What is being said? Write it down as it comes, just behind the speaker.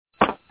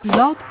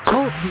Blog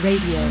Talk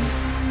Radio.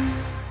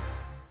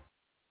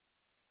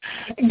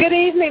 Good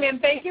evening,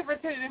 and thank you for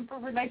tuning in for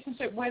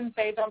Relationship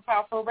Wednesdays on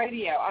Powerful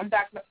Radio. I'm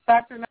Dr.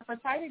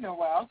 Nefertiti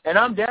Noel. And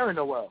I'm Darren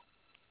Noel.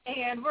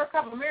 And we're a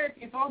couple of married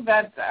people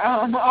that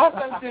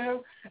also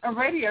do a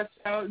radio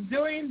show.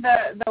 During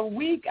the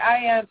week,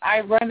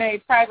 I run a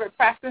private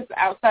practice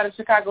outside of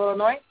Chicago,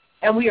 Illinois,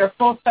 and we are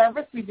full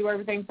service. We do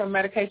everything from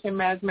medication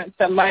management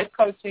to life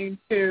coaching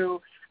to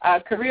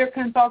career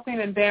consulting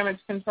and damage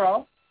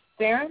control.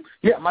 Darren?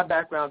 Yeah, my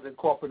background's in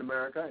corporate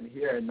America, and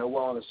here at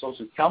Noel and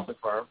Associates Counseling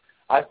Firm,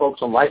 I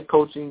focus on life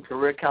coaching,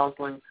 career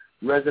counseling,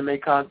 resume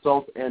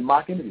consults, and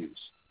mock interviews.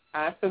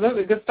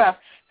 Absolutely. Good stuff.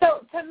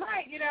 So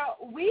tonight,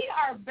 we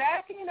are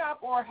backing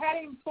up or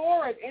heading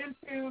forward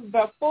into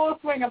the full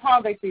swing of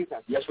holiday season.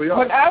 Yes, we are.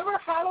 Whenever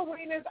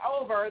Halloween is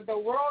over, the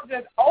world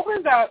just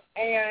opens up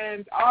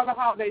and all the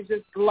holidays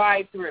just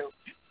glide through.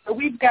 So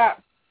we've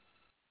got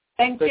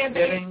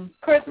Thanksgiving,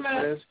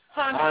 Christmas,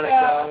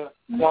 Hanukkah,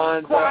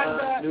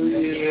 Kwanzaa, New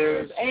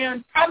Year's,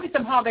 and probably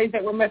some holidays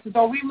that we're missing.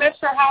 So we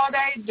missed your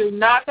holiday. Do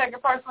not take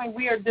it personally.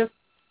 We are just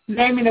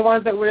naming the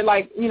ones that we're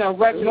regular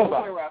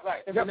about,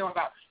 right? That we know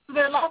about. So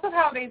there are lots of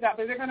holidays out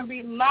there. There are going to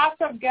be lots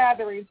of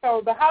gatherings.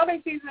 So the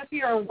holiday season is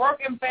here, and work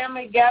and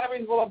family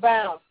gatherings will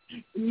abound.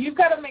 You've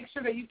got to make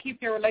sure that you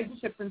keep your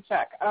relationships in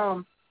check.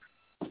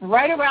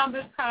 Right around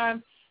this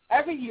time,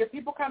 every year,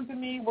 people come to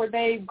me where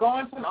they've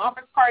gone to an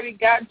office party,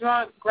 got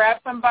drunk, grabbed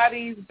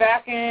somebody's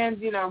back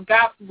end,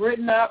 got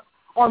written up,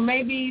 or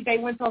maybe they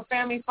went to a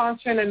family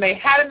function and they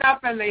had enough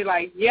and they,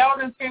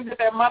 yelled and screamed at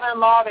their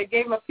mother-in-law. They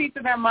gave them a piece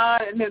of their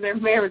mind, and then their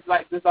marriage,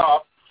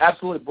 dissolved.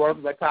 Absolutely. Brought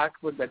up that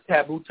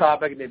taboo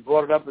topic, and they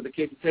brought it up at the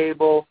kitchen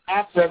table.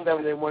 Absolutely. Said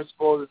something they weren't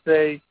supposed to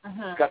say.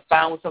 Got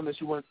found with something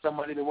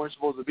somebody they weren't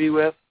supposed to be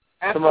with.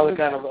 Absolutely. Some other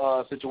kind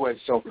of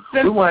situation. So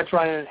we want to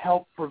try and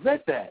help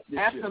prevent that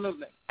this year.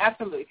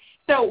 Absolutely.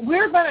 So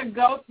we're going to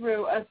go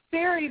through a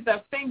series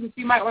of things that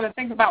you might want to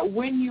think about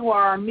when you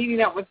are meeting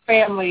up with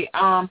family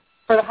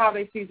for the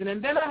holiday season.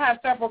 And then I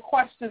have several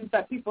questions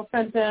that people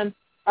sent in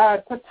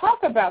to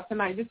talk about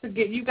tonight, just to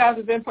get you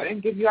guys' input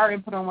and give you our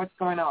input on what's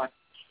going on.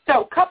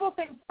 So a couple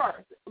things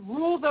first.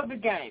 Rules of the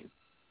game.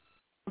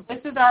 This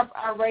is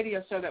our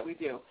radio show that we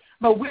do.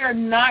 But we are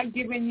not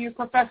giving you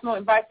professional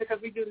advice because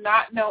we do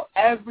not know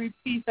every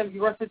piece of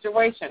your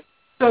situation.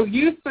 So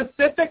you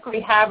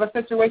specifically have a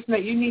situation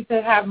that you need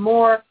to have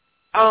more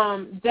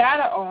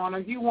data on, or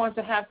you want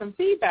to have some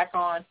feedback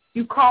on,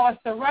 you call us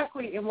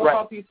directly and we'll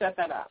help you set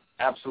that up.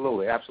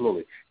 Absolutely.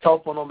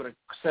 Telephone number to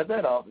set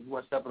that up, if you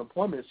want to set up an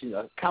appointment to see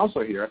a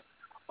counselor here,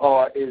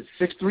 is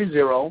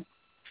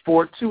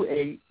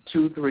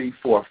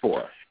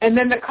 630-428-2344. And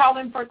then the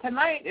call-in for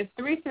tonight is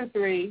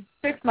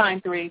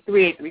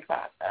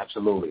 323-693-3835.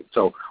 Absolutely.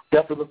 So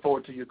definitely look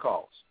forward to your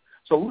calls.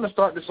 So we're going to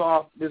start this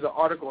off. There's an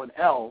article in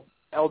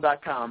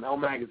L.com, Elle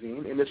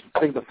Magazine, and this, I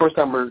think the first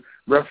time we're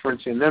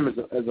referencing them as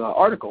an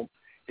article,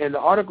 and the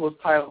article is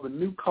titled The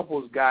New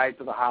Couple's Guide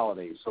to the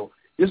Holidays. So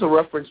this is a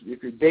reference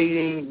if you're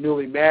dating,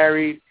 newly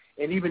married,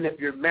 and even if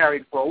you're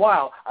married for a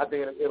while, I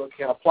think it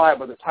can apply,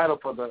 but the title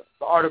for the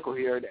article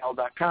here at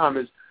L.com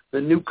is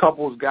The New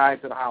Couple's Guide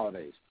to the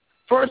Holidays.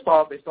 First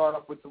off, they start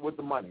off with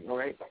the money, all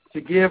right,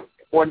 to give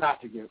or not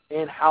to give,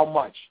 and how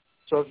much.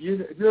 So if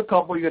you're a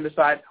couple, you're going to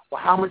decide, well,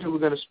 how much are we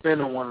going to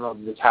spend on one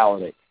another this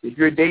holiday? If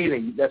you're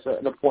dating, that's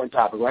an important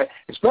topic, right?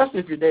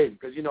 Especially if you're dating,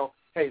 because,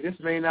 hey, this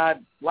may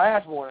not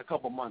last more than a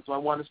couple months, so I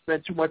want to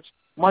spend too much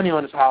money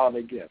on this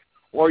holiday gift.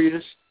 Or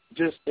you're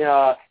just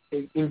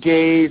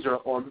engaged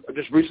or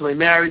just recently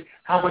married,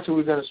 how much are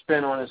we going to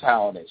spend on this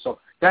holiday? So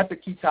that's a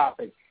key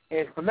topic.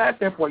 And from that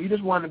standpoint, you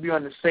just want to be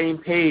on the same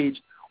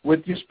page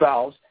with your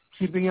spouse,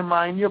 keeping in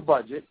mind your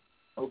budget,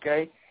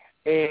 okay,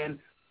 and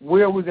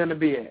where we're going to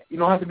be at. You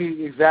don't have to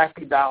be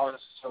exactly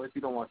dollars, so if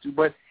you don't want to,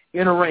 but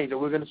in a range. Are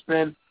we going to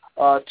spend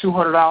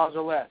 $200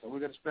 or less? Are we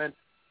going to spend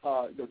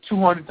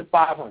 $200 to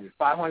 $500,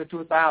 $500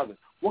 to $1,000?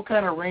 What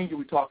kind of range are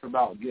we talking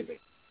about giving?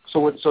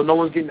 So no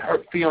one's getting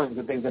hurt feelings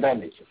and things of that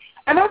nature.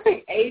 And I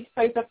think age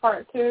plays a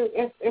part, too.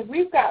 If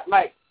we've got,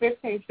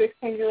 15,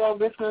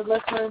 16-year-old listeners,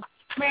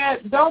 man,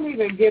 don't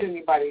even get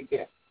anybody a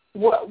gift.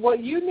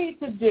 What you need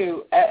to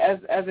do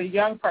as a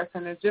young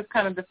person is just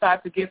kind of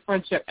decide to give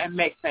friendship and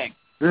make things.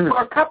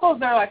 For couples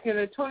that are in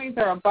their 20s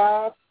or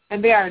above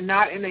and they are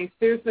not in a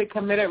seriously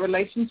committed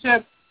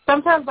relationship,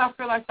 sometimes I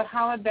feel like the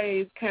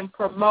holidays can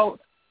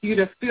promote you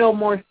to feel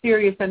more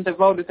serious and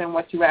devoted than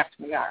what you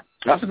actually are.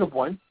 That's a good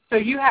point. So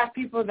you have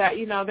people that,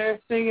 they're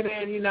singing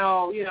in,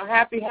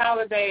 happy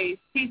holidays,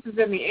 pieces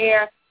in the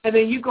air, and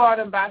then you go out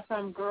and buy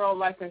some girl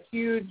a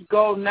huge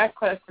gold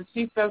necklace, and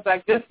she feels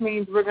like this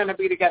means we're going to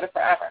be together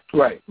forever.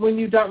 Right. When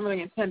you don't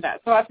really intend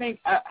that. So I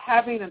think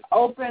having an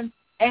open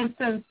and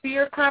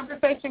sincere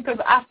conversation, because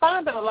I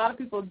find that a lot of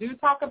people do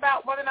talk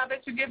about whether or not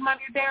they should give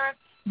money to Darren,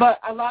 but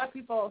a lot of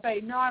people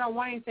say, no, I don't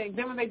want anything.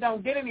 Then when they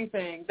don't get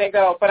anything, they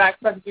go, but I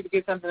expected you to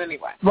get something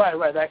anyway.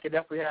 Right. That could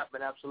definitely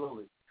happen,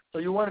 absolutely. So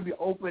you want to be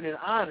open and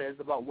honest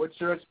about what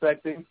you're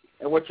expecting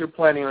and what you're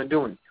planning on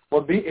doing.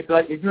 Well,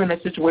 if you're in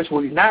a situation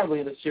where you're not really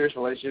in a serious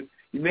relationship,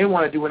 you may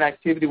want to do an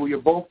activity where you're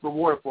both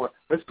rewarded for it.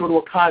 Let's go to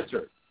a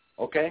concert,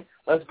 okay?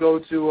 Let's go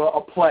to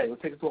a play. We'll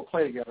take it to a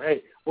play together.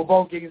 Hey, we're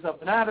both getting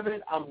something out of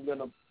it.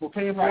 We're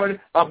paying for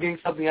it. I'm getting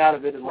something out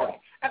of it as well.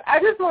 And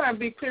I just want to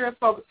be clear with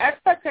folks,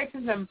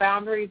 expectations and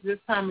boundaries this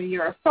time of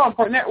year are so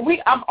important.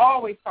 I'm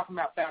always talking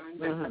about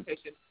boundaries and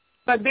expectations.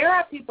 But there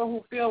are people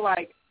who feel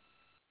like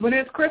when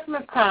it's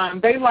Christmas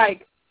time, they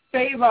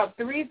save up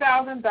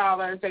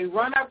 $3,000, they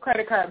run up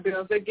credit card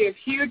bills, they give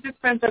huge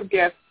expensive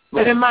gifts.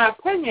 But in my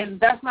opinion,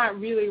 that's not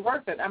really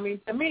worth it. I mean,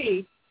 to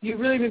me, you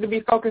really need to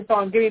be focused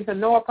on getting to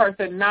know a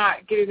person,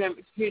 not getting them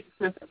huge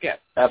expensive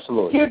gifts.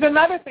 Absolutely. Here's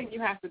another thing you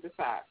have to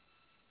decide.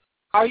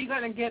 Are you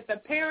going to get the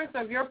parents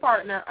of your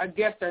partner a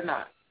gift or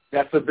not?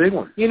 That's a big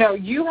one.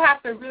 You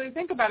have to really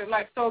think about it.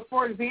 So,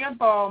 for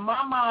example,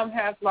 my mom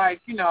has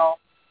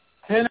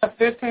 10 or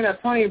 15 or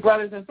 20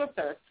 brothers and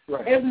sisters.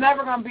 Right. It's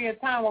never going to be a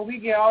time where we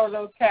get all of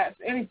those cats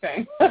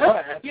anything.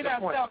 Right,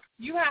 so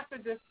you have to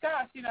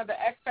discuss,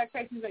 the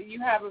expectations that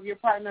you have of your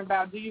partner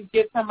about, do you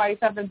get somebody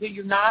something, do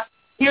you not?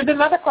 Here's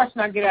another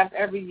question I get asked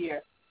every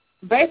year.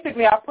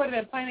 Basically, I'll put it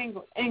in plain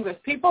English.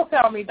 People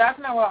tell me,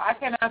 Dr. Noel, I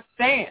cannot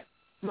stand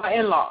my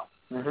in-laws.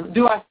 Mm-hmm.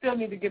 Do I still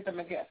need to get them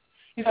a gift?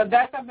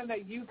 That's something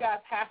that you guys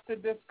have to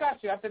discuss.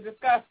 You have to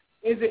discuss,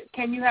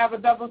 can you have a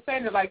double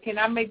standard? Can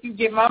I make you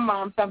get my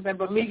mom something,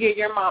 but me get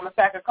your mom a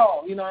sack of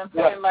coal? You know what I'm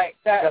saying? Right.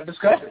 That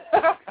discussion.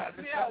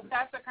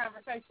 That's a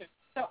conversation.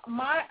 So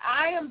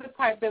I am the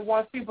type that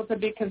wants people to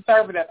be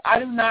conservative. I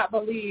do not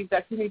believe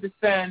that you need to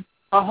spend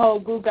a whole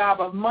goo gob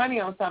of money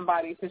on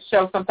somebody to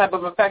show some type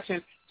of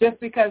affection just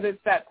because it's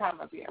that time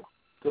of year.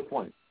 Good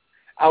point.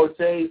 I would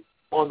say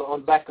on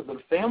the back of the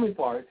family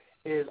part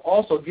is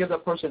also give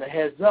that person a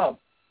heads up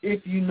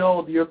if you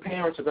know that your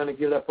parents are going to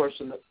give that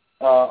person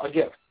a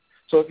gift.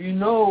 So if you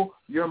know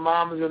your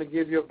mom is going to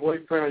give your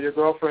boyfriend or your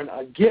girlfriend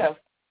a gift,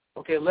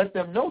 okay, let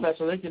them know that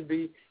so they can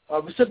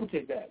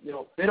reciprocate that.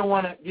 They don't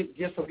want to get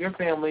gifts from your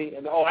family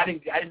and I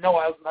didn't know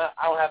I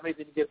don't have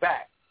anything to give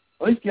back.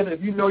 At least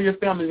if you know your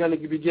family is going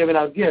to be giving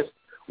out gifts,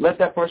 let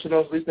that person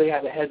know at least they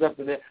have a heads up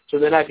in it so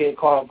they're not getting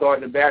caught off guard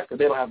and embarrassed because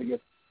they don't have a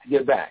gift to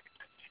give back.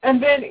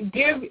 And then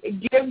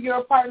give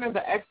your partner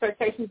the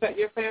expectations that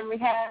your family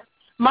has.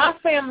 My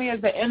family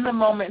is the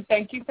in-the-moment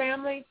thank you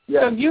family.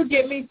 Yes. So if you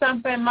give me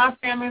something, my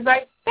family is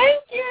like,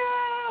 thank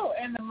you,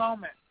 in the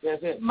moment.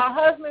 That's it. My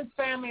husband's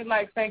family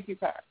likes thank you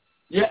cards.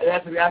 Yeah,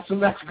 that's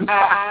good.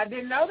 I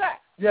didn't know that.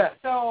 Yeah.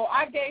 So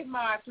I gave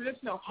my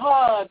traditional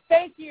hug,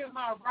 thank you,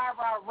 my rah,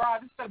 rah, rah.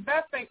 This is the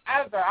best thing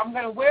ever. I'm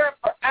going to wear it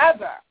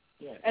forever.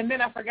 Yeah. And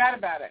then I forgot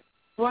about it.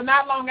 Well,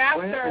 not long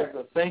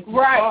after, thank you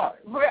card.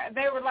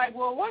 They were like,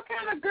 well, what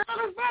kind of girl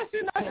is that? She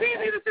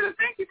didn't even see the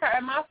thank you card.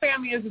 And my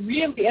family is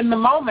really in the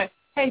moment.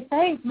 Hey,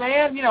 thanks,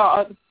 man.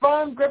 A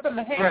phone grip in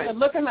the hand, a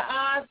look in the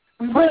eyes.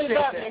 We really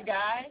love you,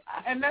 guy.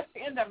 And that's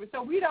the end of it.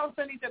 So we don't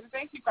send each other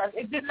thank you cards.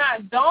 It did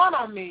not dawn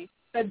on me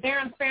that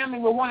Darren's family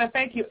would want to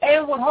thank you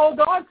and would hold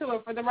on to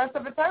it for the rest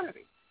of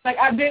eternity.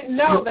 I didn't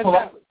know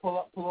that.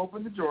 Pull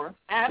open the drawer.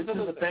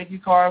 Absolutely. This is a thank you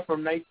card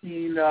from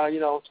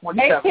 1827.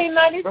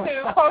 1892,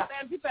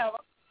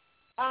 post-antebellum.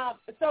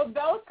 So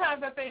those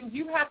kinds of things,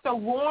 you have to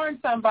warn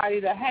somebody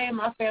that, hey,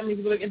 my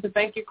family's really into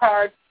thank you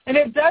cards. And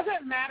it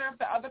doesn't matter if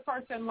the other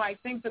person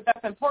thinks that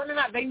that's important or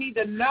not. They need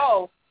to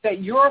know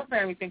that your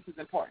family thinks it's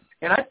important.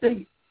 And I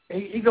think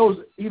it goes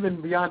even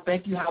beyond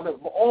thank you,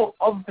 all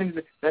other things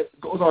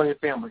that goes on in your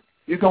family.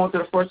 You're going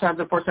through the first time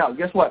to the first house.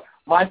 Guess what?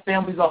 My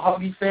family's a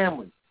huggy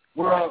family.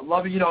 We're a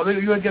loving, you're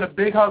going to get a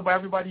big hug by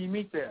everybody you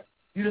meet there.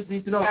 You just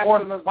need to know.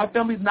 Absolutely. Or my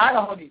family's not a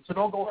huggy, so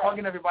don't go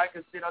hugging everybody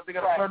because they're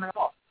going to turn it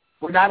off.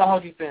 We're not a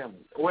huggy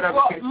family, or whatever.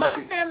 Well, my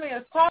family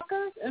is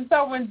talkers, and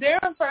so when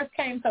Darren first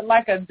came to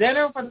a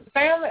dinner for the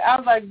family, I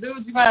was like,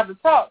 dude, you're going to have to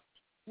talk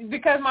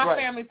because my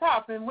family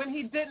talks. And when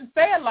he didn't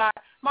say a lot,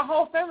 my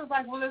whole family was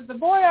like, well, is the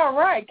boy all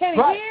right? Can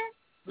he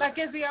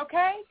hear? Is he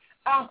okay?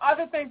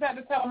 Other things I had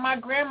to tell my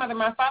grandmother,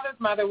 my father's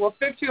mother, will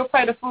fix you a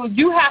plate of food.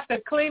 You have to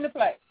clean the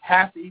plate.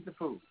 Have to eat the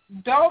food.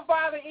 Don't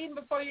bother eating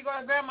before you go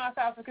to grandma's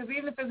house because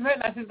even if it's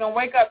midnight, she's going to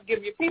wake up,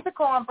 give you a piece of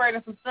cornbread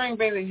and some string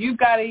beans, and you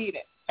got to eat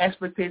it.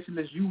 Expectation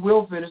is you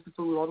will finish the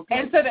food on the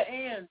plate. And to the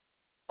end.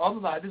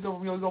 Otherwise, there's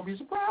really going to be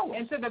some problems.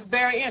 And to the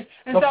very end.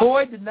 And the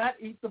boy did not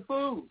eat the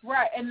food.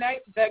 Right, and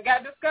that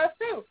got discussed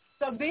too.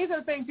 So these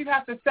are things you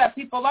have to set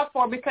people up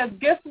for because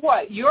guess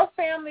what? Your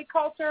family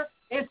culture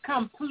is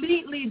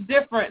completely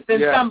different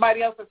than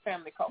somebody else's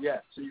family culture. Yeah,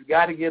 so you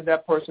got to give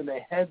that person a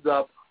heads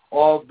up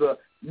of the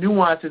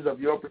nuances of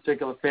your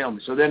particular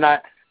family. So they're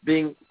not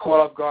being caught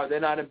off guard. They're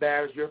not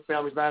embarrassed. Your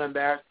family's not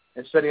embarrassed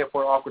and setting up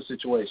for an awkward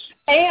situation.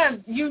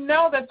 And you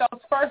know that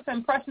those first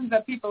impressions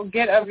that people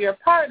get of your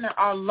partner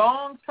are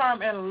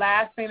long-term and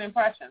lasting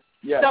impressions.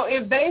 Yes. So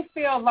if they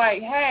feel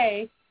like,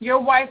 hey,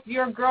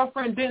 your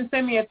girlfriend didn't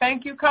send me a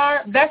thank you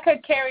card, that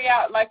could carry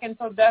out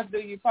until death do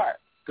you part.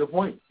 Good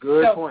point.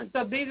 Good point.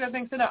 So these are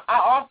things to know. I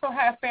also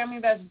have family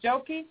that's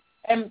jokey.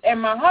 And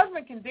my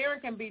husband,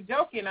 Darren, can be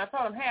jokey, and I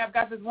told him, hey, I've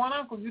got this one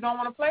uncle. You don't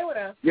want to play with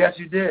him. Yes,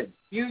 you did.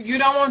 You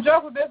don't want to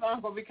joke with this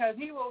uncle because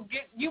you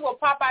will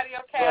pop out of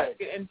your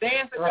casket and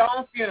dance at your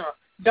own funeral.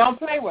 Don't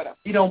play with him.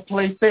 He don't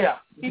play fair.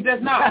 He does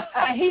not.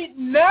 And he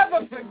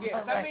never forgets.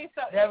 Right. I mean,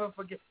 so never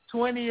forget.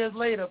 20 years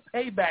later,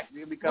 payback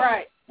becomes.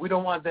 Right. We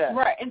don't want that.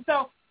 Right. And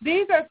so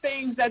these are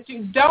things that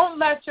you don't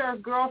let your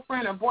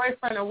girlfriend or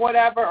boyfriend or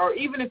whatever, or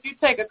even if you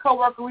take a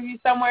coworker with you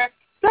somewhere,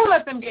 don't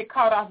let them get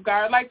caught off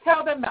guard. Like,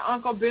 tell them that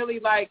Uncle Billy,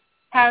 like,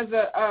 has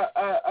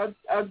a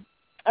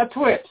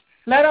twitch.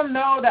 Let them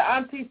know that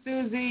Auntie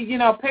Susie,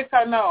 picks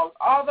her nose.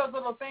 All those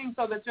little things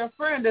so that your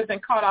friend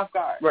isn't caught off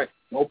guard. Right.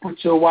 Don't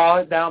put your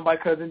wallet down by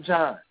Cousin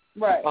John.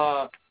 Right.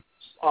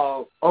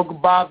 Uncle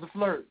Bob the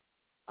Flirt.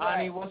 Right.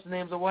 Auntie what's the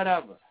names or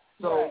whatever.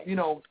 So,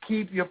 right.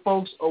 Keep your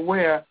folks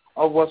aware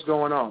of what's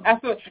going on.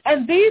 Absolutely.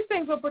 And these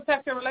things will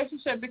protect your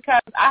relationship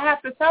because I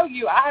have to tell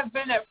you, I have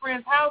been at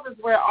friends' houses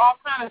where all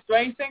kind of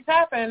strange things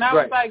happen. And I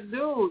was like,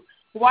 dude,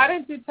 why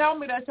didn't you tell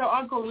me that your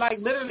uncle, like,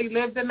 literally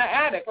lived in the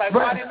attic? Like,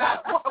 why didn't I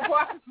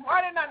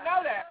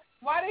know that?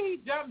 Why did he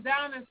jump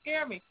down and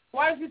scare me?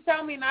 Why did you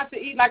tell me not to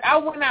eat? Like, I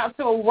went out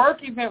to a work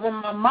event with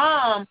my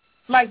mom,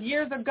 like,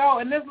 years ago,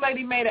 and this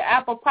lady made an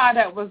apple pie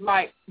that was,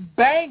 like,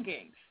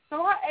 banging.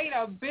 So I ate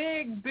a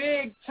big,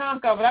 big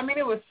chunk of it. I mean,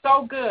 it was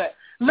so good.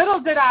 Little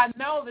did I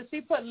know that she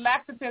put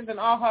laxatives in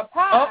all her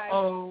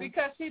pies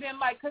because she didn't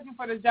like cooking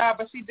for the job,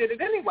 but she did it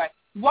anyway.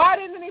 Why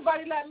didn't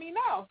anybody let me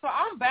know? So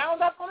I'm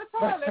bound up on the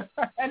toilet,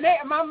 and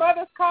my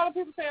mother's calling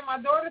people saying my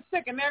daughter's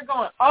sick, and they're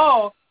going,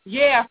 oh,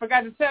 yeah, I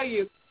forgot to tell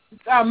you,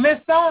 Miss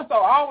So-and-so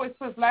always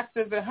puts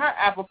laxatives in her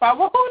apple pie.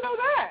 Well, who knew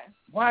that?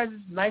 Why is this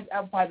nice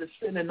apple pie just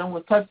sitting there and no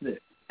one's touching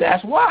it?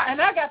 That's why.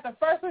 And I got the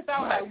first one, so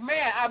I was like,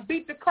 man, I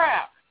beat the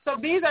crowd. So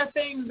these are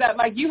things that,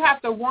 like, you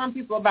have to warn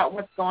people about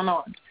what's going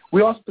on.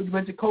 We also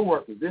mentioned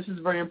coworkers. This is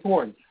very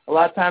important. A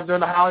lot of times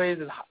during the holidays,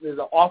 there's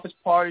office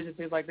parties and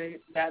things like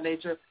that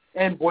nature,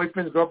 and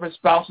boyfriends, girlfriends,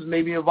 spouses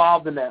may be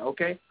involved in that,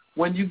 okay?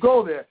 When you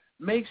go there,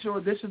 make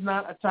sure this is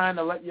not a time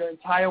to let your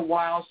entire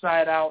wild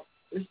side out.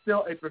 It's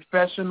still a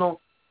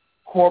professional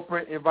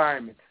corporate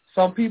environment.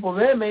 Some people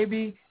there may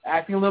be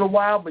acting a little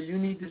wild, but you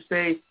need to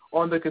stay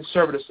on the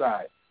conservative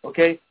side,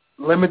 okay?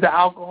 Limit the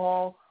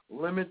alcohol,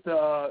 limit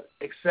the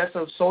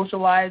excessive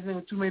socializing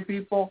with too many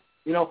people,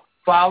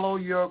 follow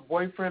your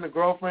boyfriend or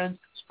girlfriend's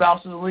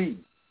spouse's lead.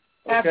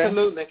 Okay?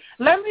 Absolutely.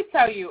 Let me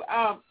tell you,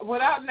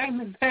 without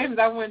naming names,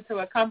 I went to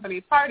a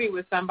company party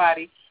with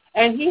somebody,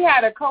 and he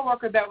had a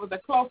coworker that was a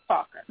close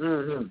talker.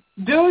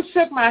 Mm-hmm. Dude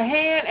shook my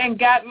hand and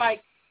got,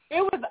 like,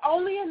 it was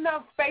only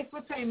enough space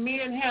between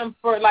me and him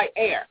for, like,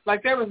 air.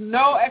 Like, there was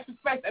no extra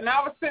space. And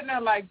I was sitting there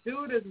like,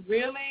 dude is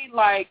really,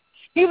 like,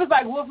 he was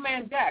like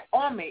Wolfman Jack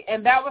on me.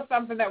 And that was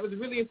something that was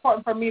really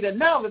important for me to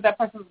know that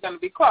person was going to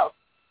be close.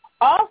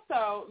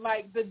 Also,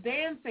 like, the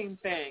dancing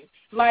thing,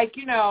 like,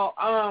 you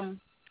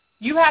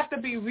have to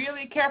be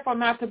really careful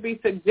not to be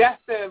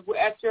suggestive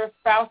at your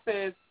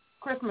spouse's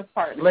Christmas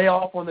party. Lay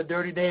off on the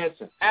dirty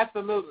dancing.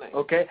 Absolutely.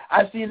 Okay.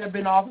 I've seen there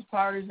been office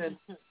parties, and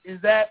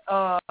is that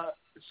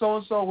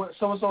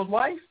so-and-so's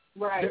wife?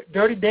 Right.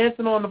 Dirty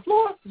dancing on the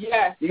floor?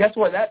 Yes. Guess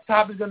what? That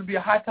topic is going to be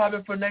a hot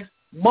topic for next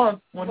month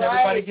when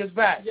everybody gets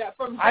back. Yeah,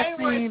 from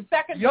January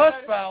 2nd your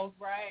spouse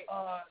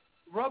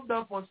rubbed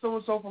up on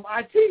so-and-so from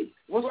IT.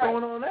 What's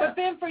going on there? But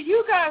then for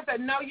you guys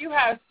that know you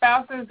have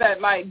spouses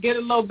that, like, get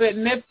a little bit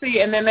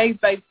nipsy and then they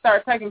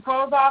start taking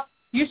clothes off,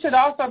 you should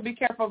also be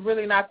careful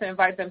really not to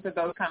invite them to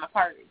those kind of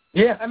parties.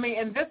 Yeah. I mean,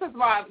 and this is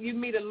why you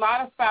meet a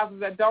lot of spouses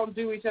that don't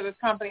do each other's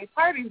company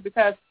parties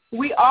because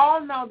we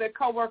all know that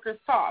coworkers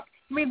talk.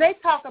 I mean, they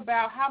talk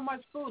about how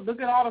much food.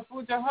 Look at all the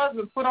food your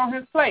husband put on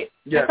his plate.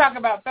 Yes. They talk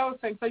about those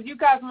things. So you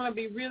guys want to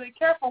be really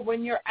careful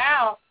when you're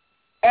out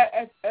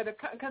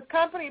because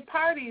company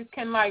parties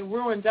can, like,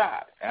 ruin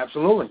jobs.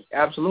 Absolutely.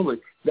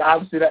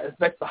 Obviously, that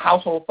affects the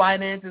household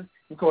finances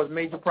and cause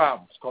major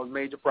problems.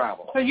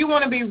 So you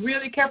want to be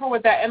really careful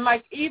with that. And,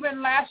 like,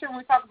 even last year when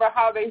we talked about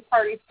holiday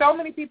parties, so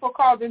many people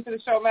called into the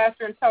show last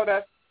year and told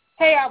us,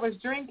 hey, I was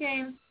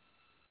drinking,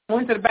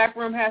 went to the back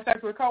room, had sex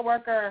with a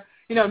coworker,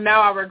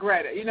 now I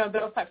regret it,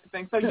 those types of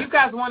things. So you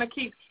guys want to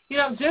keep,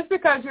 just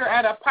because you're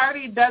at a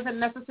party doesn't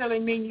necessarily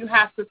mean you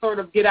have to sort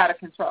of get out of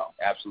control.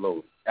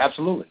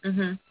 Absolutely.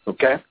 Mm-hmm.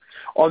 Okay.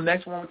 On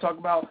next one, we talk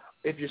about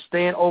if you're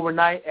staying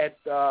overnight at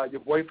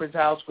your boyfriend's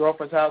house,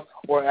 girlfriend's house,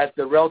 or at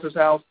the relative's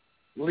house,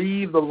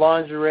 leave the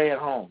lingerie at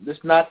home. This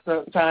is not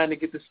the time to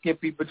get the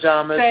skimpy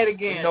pajamas. Say it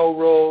again. No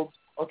robes.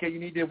 Okay, you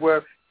need to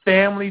wear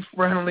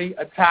family-friendly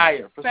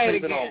attire for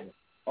sleeping over.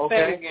 Okay?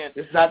 Say it again.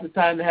 It's not the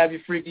time to have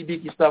your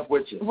freaky-deaky stuff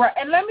with you. Right.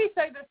 And let me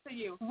say this to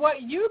you.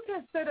 What you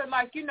consider,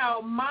 like,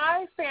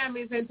 my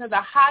family's into the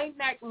high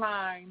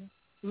neckline,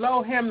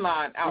 low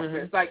hemline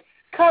outfits. Mm-hmm. Like,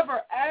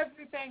 cover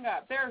everything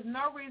up. There's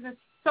no reason.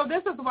 So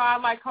this is why I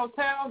like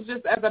hotels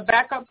just as a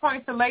backup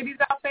point to ladies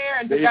out there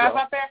and to guys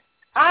out there.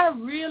 I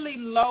really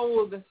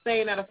loathe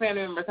staying at a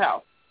family member's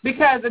house.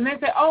 And they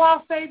say, oh,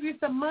 I'll save you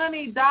some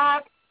money,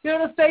 Doc.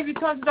 it'll save you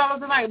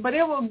 $200 a night, but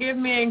it will give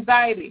me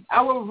anxiety.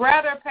 I would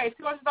rather pay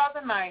 $200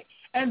 a night,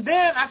 and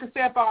then I could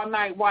stay up all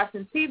night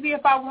watching TV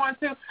if I want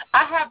to.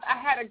 I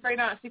had a great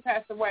aunt, she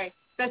passed away,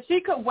 that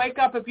she could wake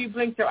up if you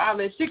blinked your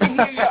eyelids. She could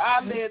hear your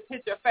eyelids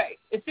hit your face,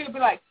 and she would be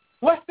like,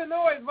 what's the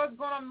noise? What's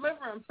going on in the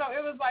living room? So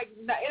it was like,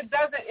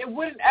 it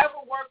wouldn't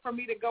ever work for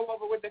me to go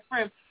over with a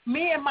friend.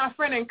 Me and my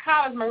friend in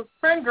college, my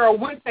friend girl,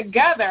 went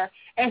together,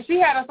 and she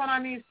had us on our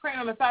knees praying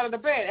on the side of the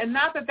bed. And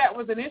not that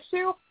was an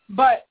issue,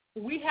 but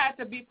we had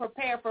to be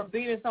prepared for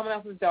being in someone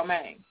else's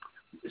domain.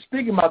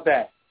 Speaking about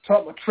that,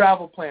 talk about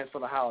travel plans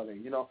for the holiday.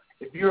 You know,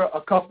 if you're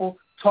a couple,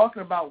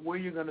 talking about where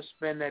you're going to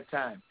spend that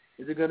time.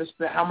 Is it going to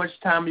spend? How much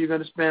time are you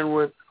going to spend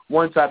with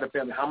one side of the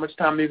family? How much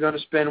time are you going to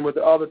spend with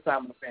the other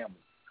side of the family?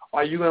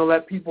 Are you going to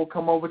let people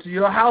come over to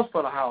your house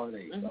for the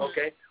holidays? Mm-hmm.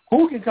 Okay,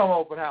 who can come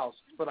over to the house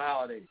for the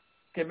holidays?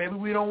 Okay, maybe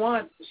we don't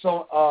want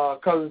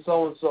cousin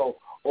so and so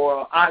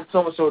or aunt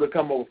so and so to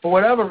come over for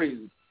whatever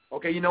reason.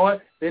 Okay, you know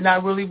what? They're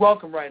not really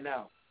welcome right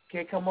now.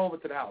 Can't come over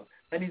to the house.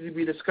 That needs to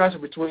be a discussion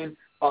between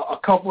a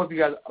couple if you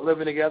guys are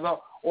living together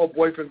or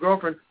boyfriend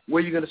girlfriend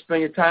where you're going to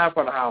spend your time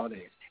for the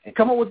holidays. And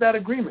come up with that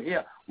agreement.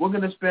 Yeah, we're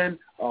going to spend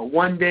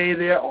 1 day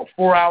there or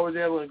 4 hours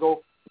there. We're going to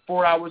go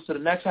 4 hours to the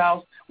next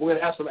house. We're going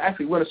to have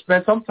we're going to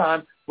spend some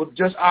time with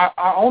just our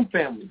own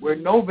family where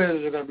no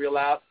visitors are going to be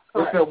allowed.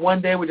 We'll spend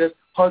 1 day with just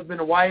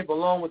husband and wife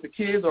alone with the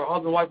kids or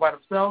husband and wife by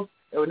themselves.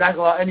 And we're not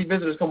going to allow any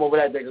visitors to come over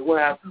that day because we're going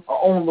to have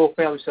our own little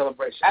family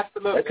celebration.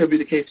 Absolutely. That could be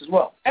the case as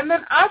well. And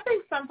then I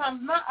think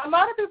sometimes a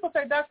lot of people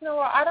say, Dr.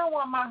 Noel, I don't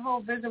want my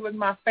whole visit with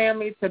my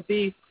family to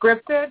be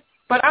scripted,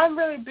 but I'm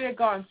really big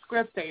on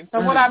scripting.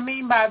 So what I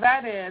mean by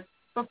that is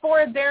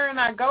before Darren and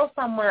I go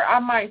somewhere, I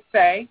might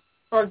say,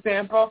 for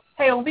example,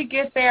 hey, when we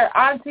get there,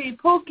 Auntie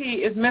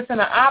Pookie is missing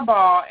an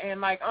eyeball,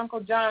 and, like, Uncle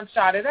John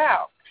shot it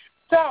out.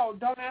 So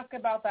don't ask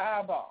about the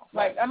eyeball.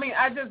 Like, I mean,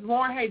 I just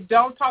warn, hey,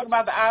 don't talk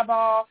about the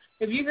eyeball.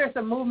 If you hear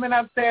some movement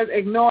upstairs,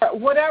 ignore it.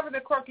 Whatever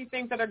the quirky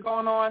things that are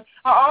going on.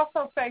 I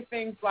also say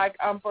things like,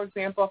 for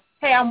example,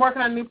 hey, I'm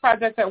working on a new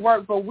project at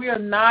work, but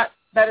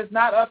that is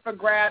not up for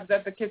grabs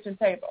at the kitchen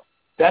table.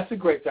 That's a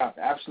great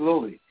topic,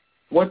 absolutely.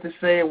 What to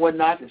say and what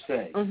not to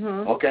say.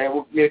 Mm-hmm. Okay,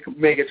 we'll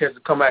make a chance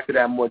to come back to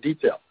that in more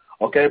detail.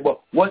 Okay, but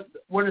what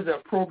is the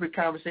appropriate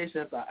conversation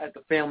at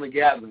the family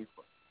gathering,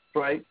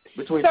 right,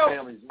 between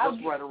families?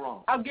 What's right or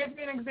wrong? I'll give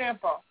you an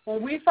example.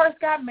 When we first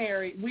got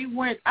married, we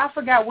went, I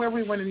forgot where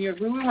we went in New York.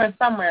 We went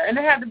somewhere, and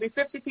there had to be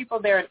 50 people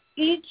there, and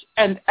each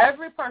and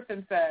every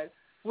person said,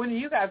 when are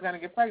you guys going to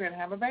get pregnant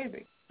and have a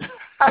baby?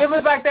 It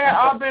was like they had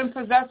all been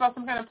possessed by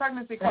some kind of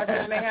pregnancy question,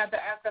 and they had to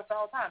ask us the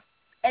whole time.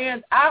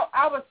 And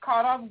I was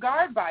caught off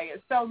guard by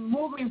it. So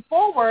moving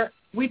forward,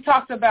 we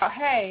talked about,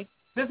 hey,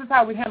 this is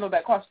how we handle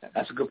that question.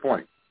 That's a good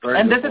point.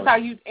 This is how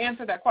you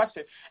answer that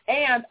question.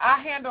 And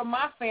I handle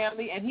my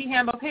family, and he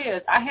handles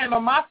his. I handle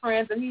my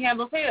friends, and he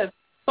handles his.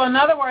 So in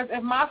other words,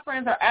 if my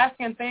friends are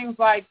asking things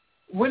like,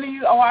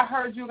 I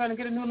heard you were going to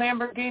get a new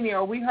Lamborghini,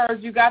 or we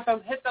heard you got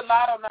hit the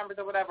lotto numbers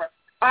or whatever,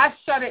 I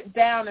shut it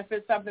down if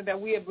it's something that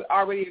we have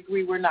already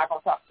agreed we're not going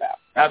to talk about.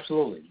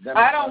 Absolutely.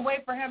 I don't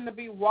wait for him to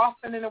be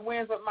wafting in the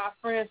winds with my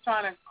friends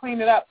trying to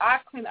clean it up. I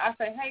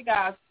say, hey,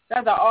 guys,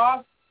 that's an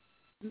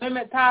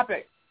off-limit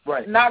topic.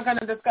 Right. Not going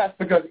to discuss it.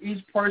 Because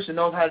each person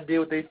knows how to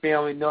deal with their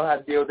family, knows how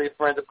to deal with their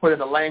friends, to put in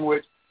the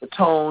language, the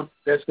tone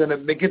that's going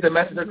to get the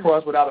message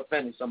across without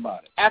offending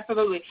somebody.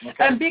 Absolutely. Okay.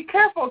 And be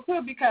careful,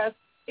 too, because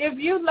if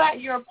you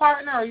let your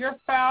partner or your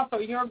spouse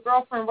or your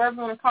girlfriend, whatever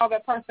you want to call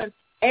that person,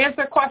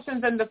 answer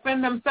questions and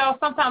defend themselves,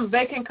 sometimes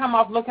they can come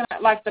off looking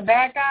like the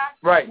bad guy.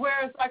 Right.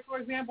 Whereas, like, for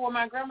example, when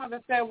my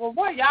grandmother said, well,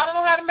 what, y'all don't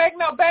know how to make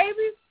no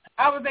babies?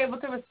 I was able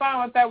to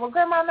respond with that. Well,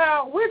 Grandma,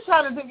 now, we're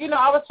trying to do,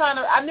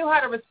 I knew how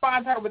to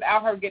respond to her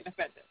without her getting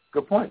offended.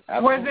 Good point.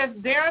 Absolutely. Whereas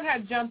if Darren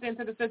had jumped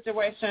into the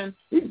situation.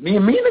 Me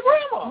and the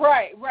grandma.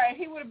 Right.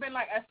 He would have been,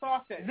 like,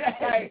 assaulted.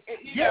 Like,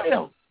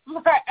 him.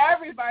 Right,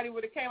 everybody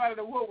would have came out of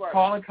the woodwork.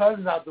 Calling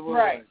cousins out the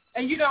woodwork. Right,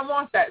 and you don't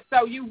want that.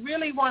 So you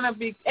really want to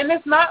be, and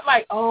it's not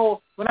like,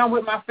 when I'm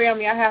with my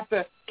family, I have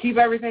to keep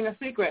everything a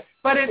secret.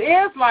 But it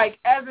is like,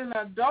 as an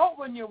adult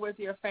when you're with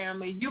your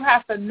family, you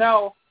have to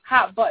know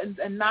hot buttons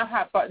and not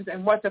hot buttons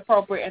and what's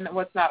appropriate and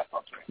what's not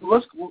appropriate.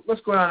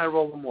 Let's go down that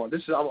road a little more.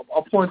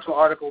 I'll point to an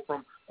article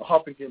from the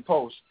Huffington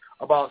Post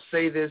about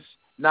say this,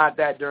 not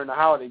that during the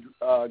holiday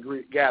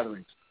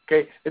gatherings.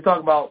 Okay, they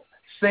talk about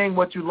saying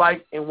what you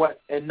like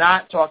and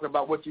not talking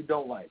about what you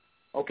don't like.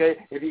 Okay,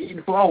 if you're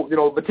eating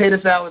potato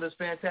salad is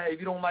fantastic. If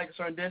you don't like a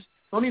certain dish,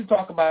 don't even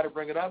talk about it.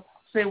 Bring it up.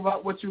 Say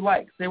about what you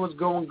like. Say what's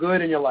going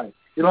good in your life.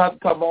 You don't have to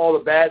talk about all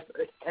the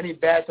any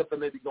bad stuff that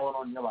may be going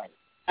on in your life.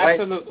 Right?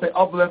 Absolutely. Say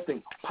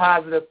uplifting,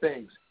 positive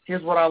things.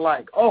 Here's what I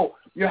like. Oh,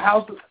 your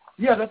house.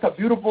 Yeah, that's a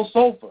beautiful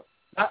sofa.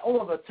 Not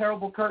all of the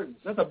terrible curtains.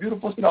 That's a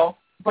beautiful,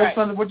 focus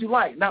on what you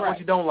like, not what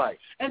you don't like.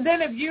 And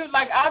then if you,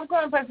 I've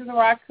gone places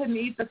where I couldn't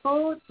eat the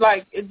food,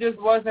 it just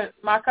wasn't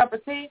my cup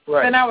of tea,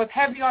 then I was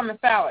heavy on the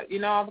salad.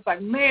 I was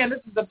like, man, this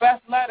is the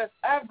best lettuce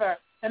ever.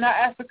 and I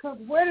asked the cook,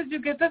 where did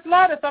you get this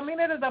lettuce? I mean,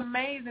 it is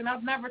amazing.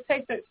 I've never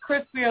tasted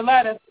crispier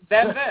lettuce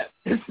than this.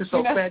 This is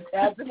so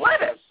fantastic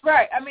lettuce.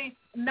 Right. I mean,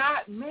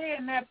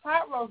 that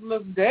pot roast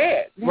looks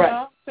dead. You right.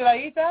 know? Should I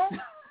eat that?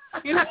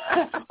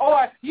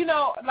 Or,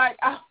 like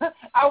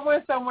I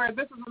went somewhere,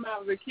 this was when I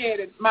was a kid,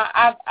 and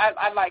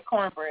I like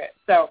cornbread.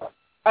 So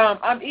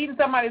I'm eating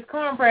somebody's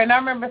cornbread, and I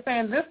remember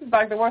saying, this is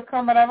like the worst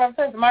cornbread I've ever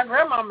tasted. My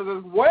grandmama's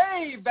is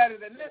way better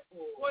than this.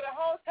 Well, the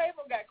whole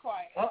table got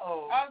quiet.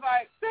 Uh-oh. I was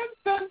like, dun,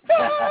 dun,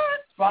 dun.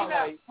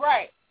 Spotlight.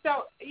 Right.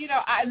 So,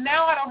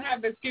 now I don't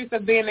have the excuse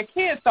of being a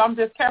kid, so I'm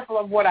just careful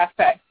of what I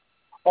say.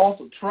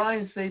 Also, try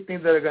and say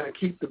things that are going to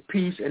keep the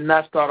peace and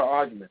not start an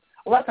argument.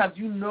 A lot of times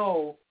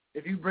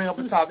if you bring up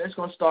a topic, it's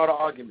going to start an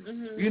argument.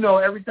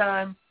 Mm-hmm. Every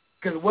time,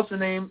 because what's the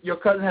name? Your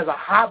cousin has a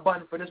hot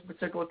button for this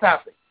particular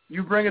topic.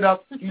 You bring it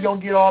up, you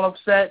don't get all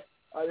upset.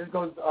 There's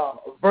going to a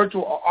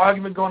virtual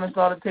argument going to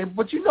start at the table.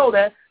 But you know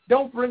that.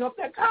 Don't bring up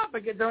that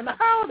topic during the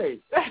holidays.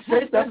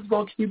 Say stuff is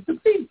going to keep the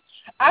peace.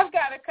 I've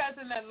got a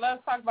cousin that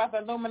loves to talk about the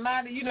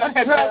Illuminati. Right.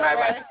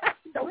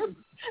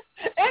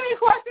 Any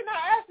question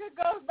I ask, it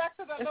goes back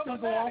to the Illuminati. It's going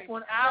to go on for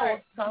an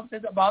hour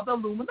conversation about the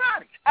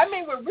Illuminati. I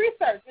mean, with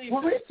research.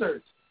 With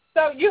research.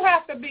 So you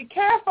have to be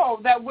careful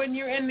that when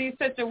you're in these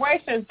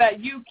situations that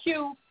you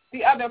cue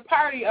the other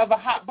party of a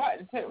hot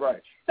button, too.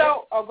 Right.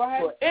 So, go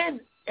ahead.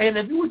 And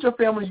if you're with your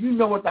family, you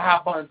know what the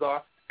hot buttons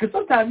are. Because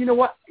sometimes, you know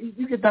what,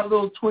 you get that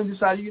little twinge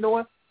inside you know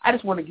what, I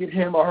just want to get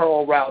him or her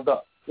all riled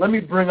up. Let me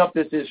bring up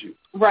this issue.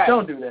 Right.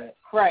 Don't do that.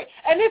 Right.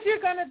 And if you're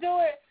going to do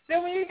it,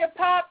 then when you get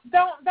popped,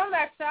 don't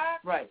act shy.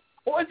 Right.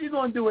 Or if you're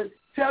going to do it,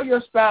 tell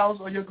your spouse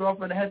or your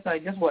girlfriend ahead of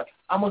time, guess what,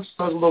 I'm going to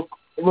start a little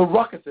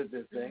ruckus at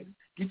this thing.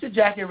 Get your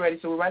jacket ready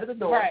so we're right at the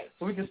door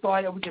so we can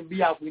start and we can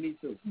be out if we need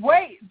to.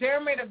 Wait,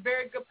 Darren made a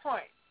very good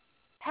point.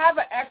 Have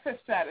an exit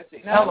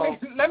strategy. Now,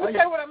 let me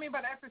tell you what I mean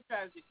by the exit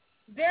strategy.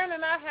 Darren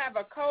and I have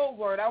a code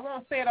word. I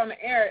won't say it on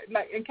the air,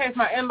 like in case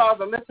my in-laws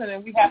are listening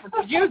and we happen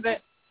to use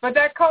it. But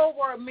that code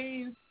word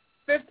means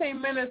 15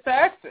 minutes to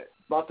exit.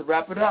 About to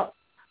wrap it up.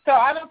 So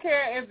I don't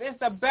care if it's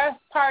the best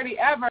party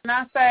ever, and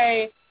I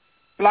say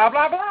blah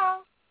blah blah,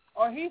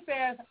 or he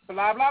says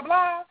blah blah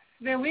blah.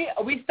 Then we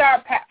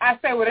start. I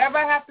say whatever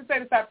I have to say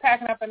to start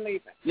packing up and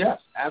leaving. Yes,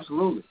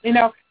 absolutely.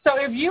 So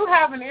if you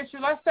have an issue,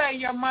 let's say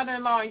your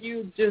mother-in-law and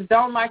you just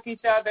don't like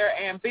each other,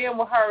 and being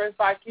with her is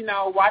like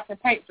watching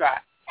paint dry.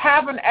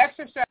 Have an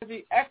exit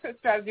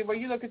strategy where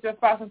you look at your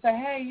spouse and say,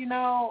 hey,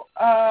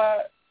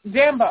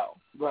 Jambo.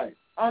 Right.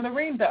 On the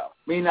ring, though.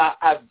 I mean,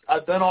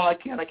 I've done all I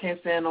can. I can't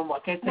stand no more. I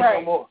can't take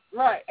no more.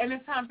 Right, and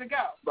it's time to go.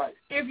 Right.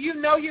 If you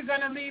know you're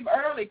going to leave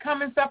early,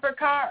 come in separate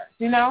cars,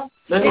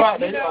 That's right.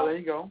 There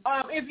you go.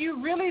 If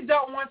you really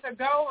don't want to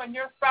go and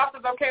your spouse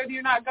is okay with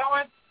you not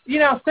going,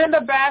 send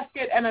a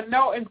basket and a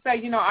note and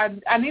say,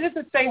 I needed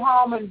to stay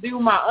home and do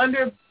my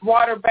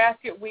underwater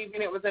basket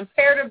weaving. It was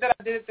imperative that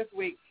I did it this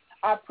week.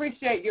 I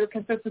appreciate your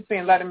consistency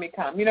in letting me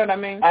come. You know what I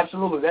mean?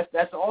 Absolutely.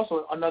 That's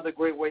also another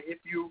great way if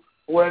you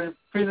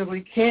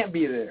physically can't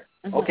be there.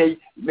 Mm-hmm. Okay,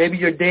 maybe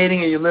you're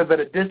dating and you live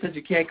at a distance,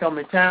 you can't come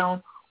in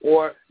town,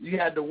 or you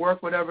had to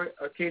work, whatever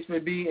a case may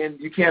be, and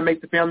you can't make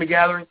the family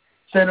gathering.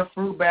 Send a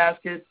fruit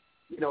basket.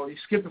 You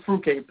skip the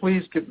fruit cake.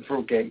 Please skip the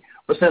fruit cake.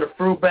 But send a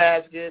fruit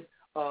basket,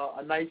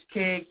 a nice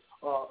cake,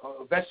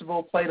 a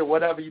vegetable plate, or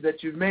whatever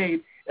that you've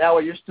made. That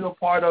way you're still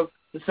part of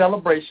the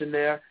celebration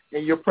there,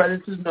 and your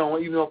presence is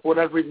known, even though for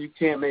whatever reason you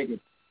can't make it.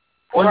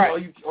 Or,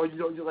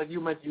 like you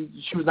mentioned,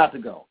 you choose not to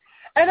go.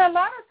 And a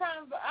lot of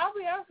times, I'll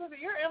be honest with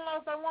you, your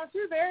in-laws don't want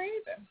you there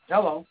either.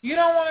 Hello. You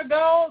don't want to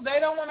go. They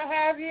don't want to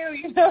have you.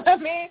 You know what I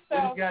mean? So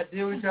we just got to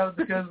deal with each other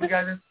because we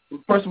got this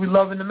person we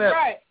love in the middle.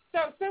 Right.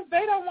 So since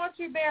they don't want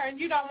you there and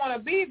you don't want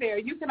to be there,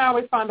 you can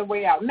always find a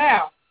way out.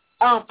 Now,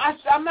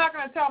 I'm not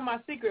going to tell my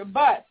secret,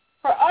 but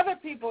for other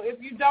people,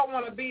 if you don't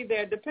want to be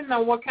there, depending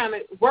on what kind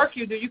of work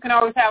you do, you can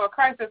always have a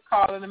crisis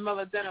call in the middle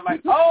of dinner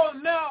like, oh,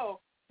 no,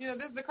 this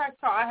is the crisis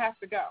call. I have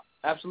to go.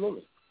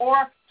 Absolutely.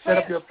 Or set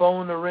up your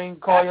phone to ring,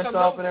 call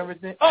yourself and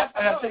everything. Oh,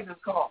 I got to take this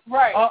call.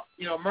 Right. Oh,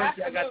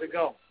 emergency, I got to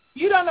go.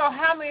 You don't know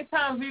how many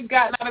times we've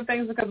gotten out of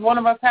things because one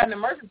of us had an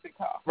emergency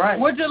call. Right.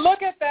 Would you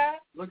look at that?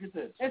 Look at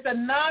this. It's a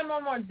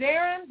 911.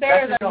 Darren,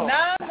 there is a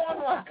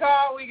 911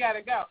 call. We got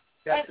to go.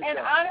 And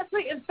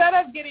honestly, instead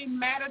of getting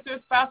mad at your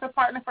spouse or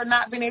partner for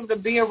not being able to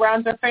be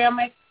around your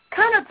family,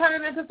 kind of turn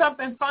it into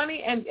something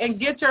funny and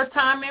get your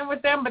time in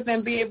with them, but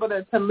then be able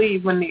to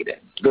leave when needed.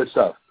 Good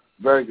stuff.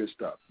 Very good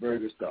stuff. Very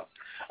good stuff.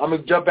 I'm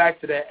going to jump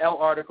back to that L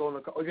article.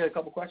 You got a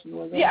couple questions?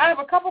 Yeah, I have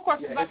a couple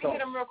questions. I can hit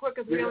them real quick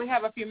because we only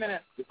have a few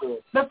minutes.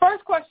 The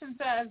first question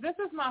says, this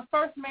is my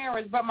first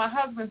marriage, but my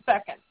husband's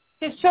second.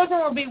 His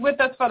children will be with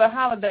us for the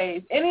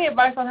holidays. Any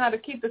advice on how to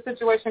keep the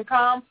situation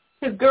calm?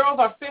 His girls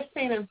are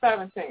 15 and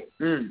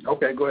 17.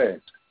 Okay, go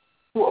ahead.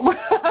 Go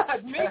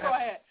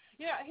ahead.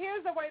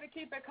 Here's the way to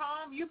keep it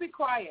calm. You be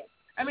quiet.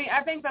 I mean,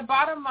 I think the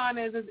bottom line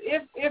is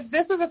if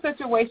this is a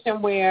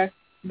situation where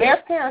their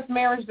parents'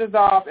 marriage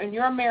dissolved and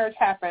your marriage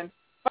happened,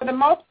 for the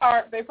most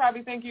part, they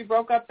probably think you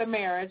broke up the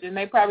marriage, and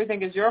they probably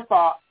think it's your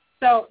fault.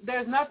 So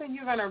there's nothing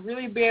you're going to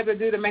really be able to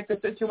do to make the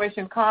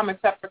situation calm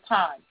except for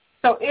time.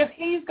 So if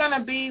he's going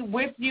to be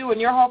with you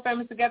and your whole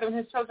family together and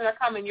his children are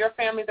coming, your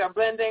families are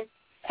blending,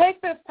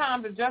 take this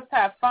time to just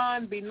have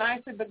fun, be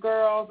nice to the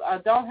girls,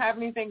 don't have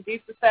anything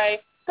deep to say.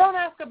 Don't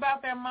ask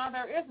about their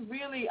mother. It's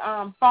really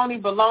phony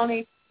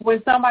baloney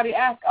when somebody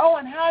asks, oh,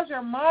 and how's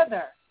your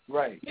mother?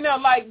 Right. You know,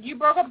 like, you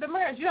broke up the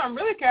marriage. You don't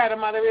really care how the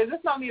mother is.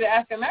 There's no need to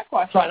ask them that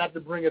question. Try not to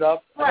bring it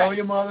up. Right. I know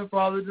your mother,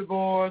 father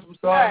divorced. We're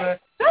sorry. Right.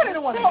 That is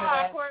so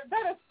awkward.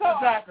 That is so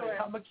exactly.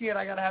 awkward. I'm a kid.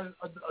 I got to have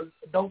an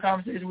adult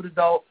conversation with an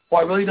adult who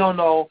I really don't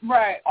know.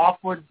 Right.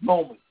 Awkward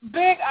moment.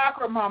 Big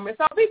awkward moment.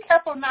 So be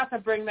careful not to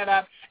bring that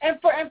up. And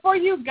for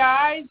you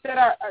guys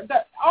that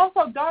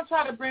also don't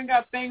try to bring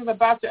up things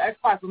about your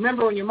ex-wife.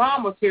 Remember when your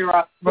mom was here,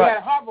 we had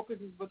a horrible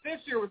Christmas, but this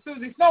year with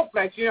Susie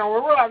Snowflakes, you know,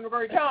 we're having a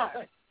great time.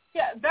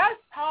 Yeah, that's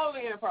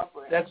totally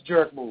inappropriate. That's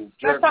jerk move.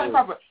 That's totally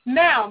inappropriate.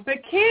 Now, the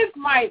kids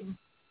might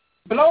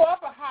blow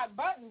up a hot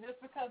button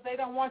just because they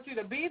don't want you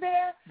to be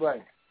there.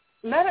 Right.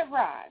 Let it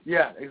ride.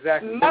 Yeah,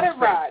 exactly. Let it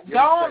ride.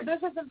 This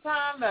isn't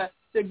time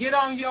to get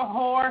on your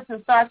horse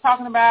and start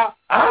talking about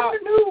I'm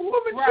the new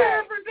woman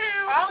sheriff in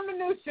town. I'm the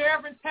new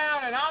sheriff in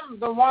town and I'm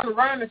the one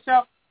running the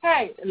show.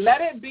 Hey, let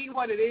it be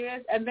what it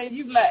is, and then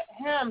you let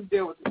him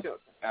deal with the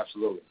children.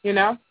 Absolutely. You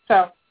know?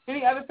 So,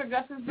 any other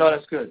suggestions? No,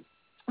 that's good.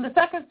 The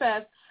second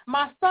says,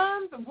 my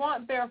sons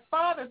want their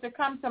father to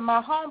come to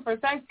my home for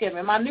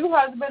Thanksgiving. My new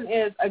husband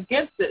is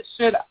against it.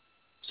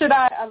 Should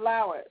I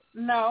allow it?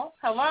 No.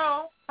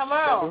 Hello?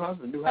 New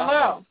husband, new household.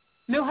 Hello.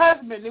 New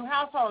husband, new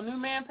household, new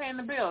man paying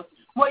the bills.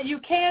 What you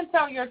can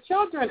tell your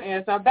children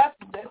is, now that's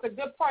a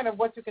good point of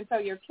what you can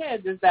tell your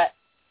kids is that,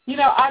 you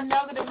know, I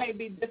know that it may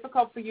be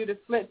difficult for you to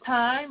split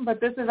time, but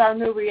this is our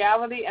new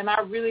reality, and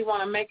I really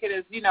want to make it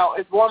as, you know,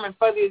 as warm and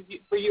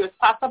fuzzy for you as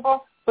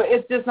possible. But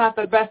it's just not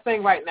the best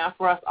thing right now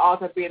for us all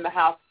to be in the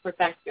house for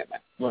Thanksgiving.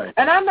 Right.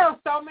 And I know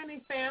so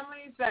many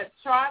families that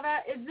try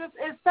that.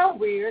 It's so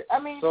weird. I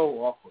mean, so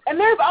awkward. And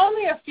there's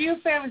only a few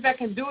families that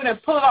can do it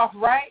and pull it off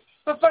right.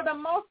 But for the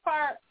most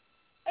part,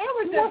 it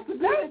was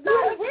just that's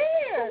so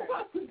weird. Who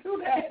wants to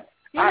do that?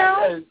 You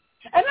know?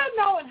 And I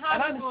know in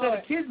Hollywood. And I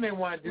understand the kids may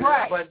want to do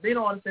right. that, but they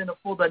don't understand the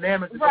full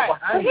dynamics right.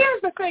 behind it. But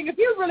here's the thing. If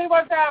you really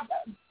want to have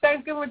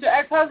Thanksgiving with your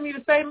ex-husband, you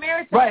to stay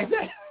married to right.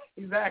 him.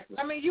 Exactly.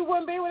 I mean, you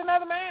wouldn't be with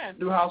another man.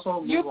 New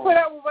household. You put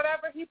up with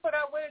whatever he put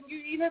up with, and you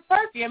eat his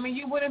turkey. I mean,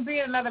 you wouldn't be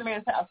in another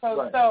man's house. So,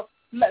 right. so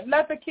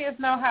let the kids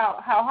know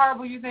how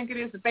horrible you think it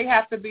is that they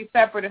have to be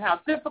separate and how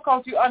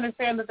difficult you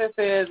understand that this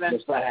is.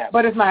 And,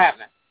 but it's not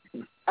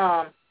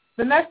happening.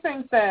 The next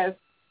thing says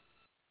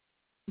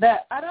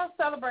that I don't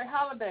celebrate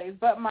holidays,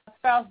 but my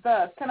spouse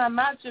does. Can I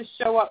not just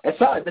show up? That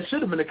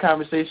should have been a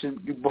conversation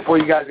before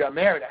you guys got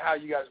married, how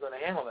you guys are going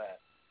to handle that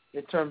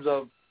in terms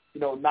of, you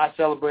know, not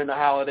celebrating the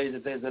holidays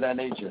and things of that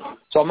nature.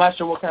 So I'm not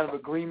sure what kind of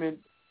agreement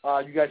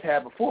you guys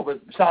had before,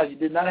 but Sally, you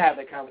did not have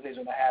that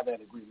conversation to have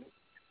that agreement.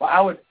 But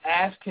I would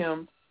ask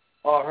him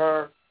or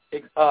her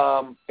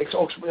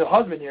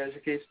husband here, in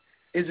this case,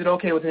 is it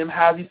okay with him?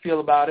 How does he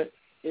feel about it?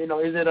 You know,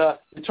 is it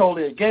you're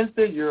totally against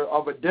it? You're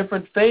of a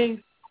different faith,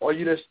 or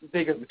you just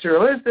think it's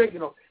materialistic? You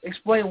know,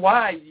 explain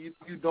why you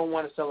don't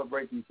want to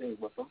celebrate these things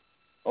with them.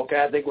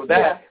 Okay, I think with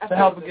that, to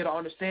help them get an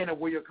understanding of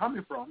where you're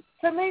coming from.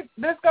 To me,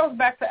 this goes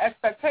back to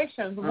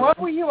expectations. Mm-hmm. What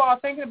were you all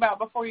thinking about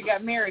before you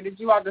got married? Did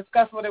you all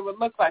discuss what it would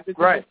look like? Did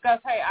you discuss,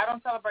 hey, I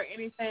don't celebrate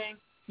anything,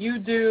 you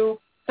do,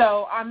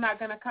 so I'm not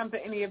going to come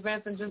to any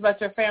events and just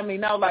let your family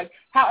know. Like,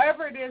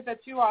 however it is that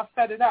you all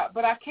set it up.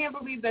 But I can't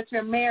believe that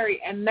you're married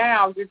and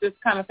now you're just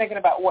kind of thinking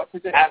about what to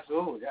do.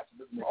 Absolutely.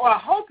 Well, I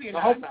hope you're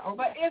not. I hope not.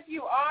 But if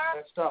you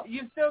are,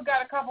 you've still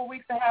got a couple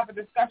weeks to have a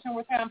discussion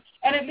with him.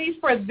 And at least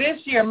for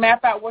this year,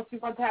 map out what you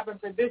want to happen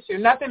for this year.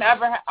 Nothing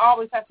ever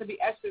always has to be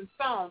etched in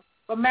stone.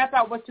 But map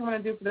out what you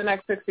want to do for the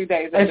next 60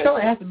 days. And it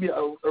certainly has to be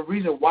a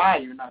reason why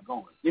you're not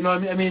going. You know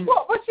what I mean?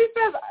 Well, what she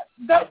says,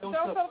 don't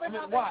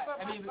why?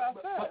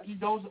 But you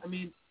don't,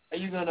 are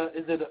you going to,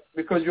 is it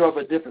because you're of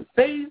a different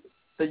faith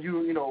that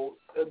you know,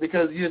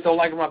 because you just don't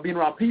like being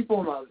around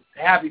people and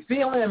a happy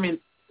feeling? I mean,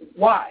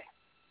 why?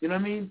 You know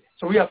what I mean?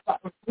 So we have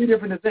 3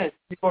 different events.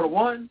 You go to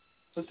one,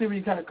 so see where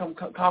you kind of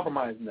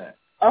compromise in that.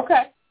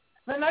 Okay.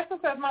 The next one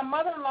says, my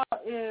mother-in-law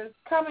is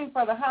coming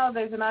for the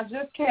holidays and I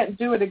just can't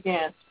do it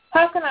again.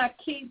 How can I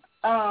keep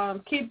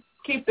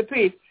the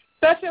peace?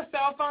 Set your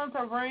cell phone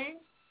to ring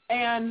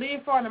and leave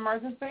for an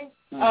emergency.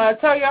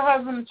 Mm-hmm. Tell your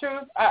husband the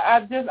truth.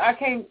 I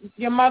can't.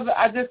 Your mother,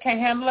 I just can't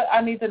handle it.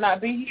 I need to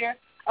not be here.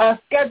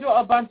 Schedule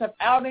a bunch of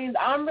outings.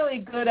 I'm really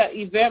good at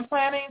event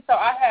planning, so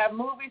I have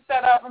movies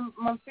set up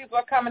when people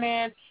are coming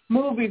in,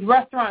 movies,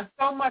 restaurants,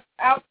 so much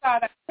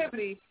outside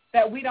activity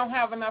that we don't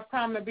have enough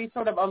time to be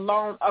sort of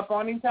alone up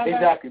on each other.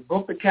 Exactly.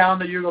 Book the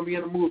calendar. You're going to be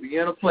in a movie,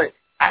 you're in a play,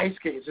 ice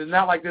skates. It's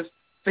not like this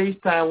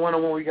FaceTime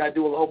one-on-one, we got to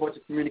do a whole bunch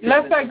of communication.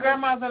 Let's say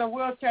grandma's in a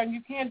wheelchair and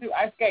you can't do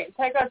ice skating.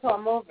 Take her to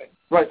a movie.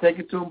 Right, take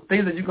her to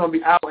things that you're going to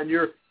be out and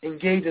you're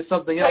engaged in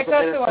something else. Take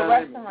her to a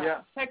restaurant.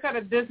 Yeah. Take her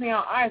to Disney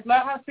on Ice.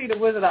 Let her see the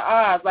Wizard of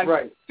Oz.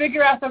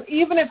 Figure out something.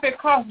 Even if it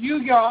costs you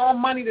your own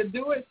money to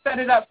do it, set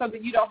it up so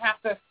that you don't have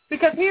to.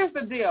 Because here's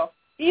the deal.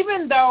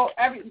 Even though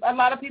a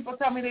lot of people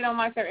tell me they don't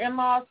like their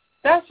in-laws,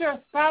 That's your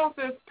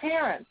spouse's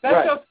parents.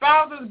 That's your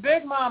spouse's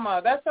big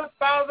mama. That's your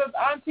spouse's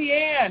Auntie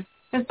Ann.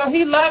 And so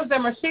he loves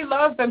them or she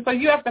loves them. So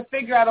you have to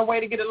figure out a way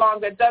to get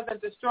along that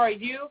doesn't destroy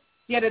you,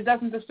 yet it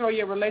doesn't destroy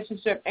your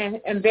relationship and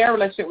their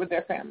relationship with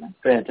their family.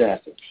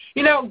 Fantastic.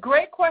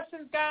 Great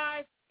questions,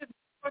 guys.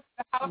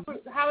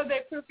 How do they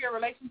proof your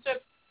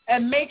relationship?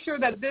 And make sure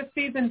that this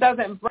season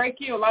doesn't break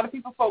you. A lot of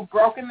people feel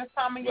broken this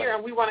time of year,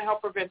 and we want to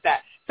help prevent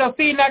that. So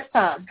see you next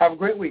time. Have a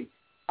great week.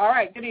 All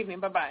right. Good evening.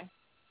 Bye-bye.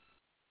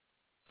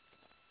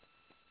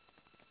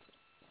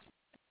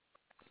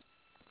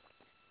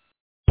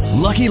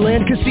 Lucky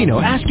Land Casino,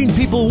 asking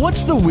people, what's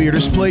the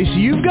weirdest place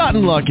you've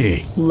gotten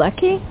lucky?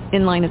 Lucky?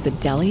 In line at the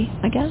deli,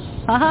 I guess?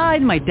 Aha,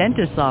 in my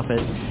dentist's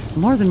office.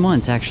 More than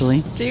once,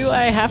 actually. Do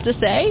I have to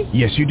say?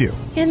 Yes, you do.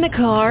 In the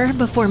car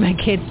before my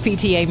kids'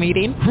 PTA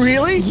meeting.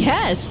 Really?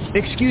 Yes.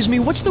 Excuse me,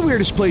 what's the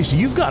weirdest place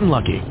you've gotten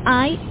lucky?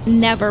 I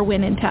never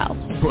win and tell.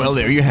 Well,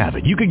 there you have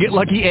it. You can get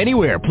lucky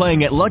anywhere,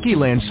 playing at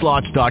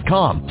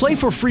LuckyLandSlots.com. Play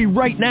for free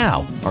right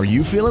now. Are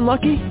you feeling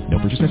lucky? No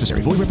purchase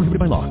necessary. Void where prohibited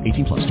by law.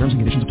 18+. Terms and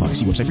conditions apply.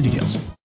 See website for details.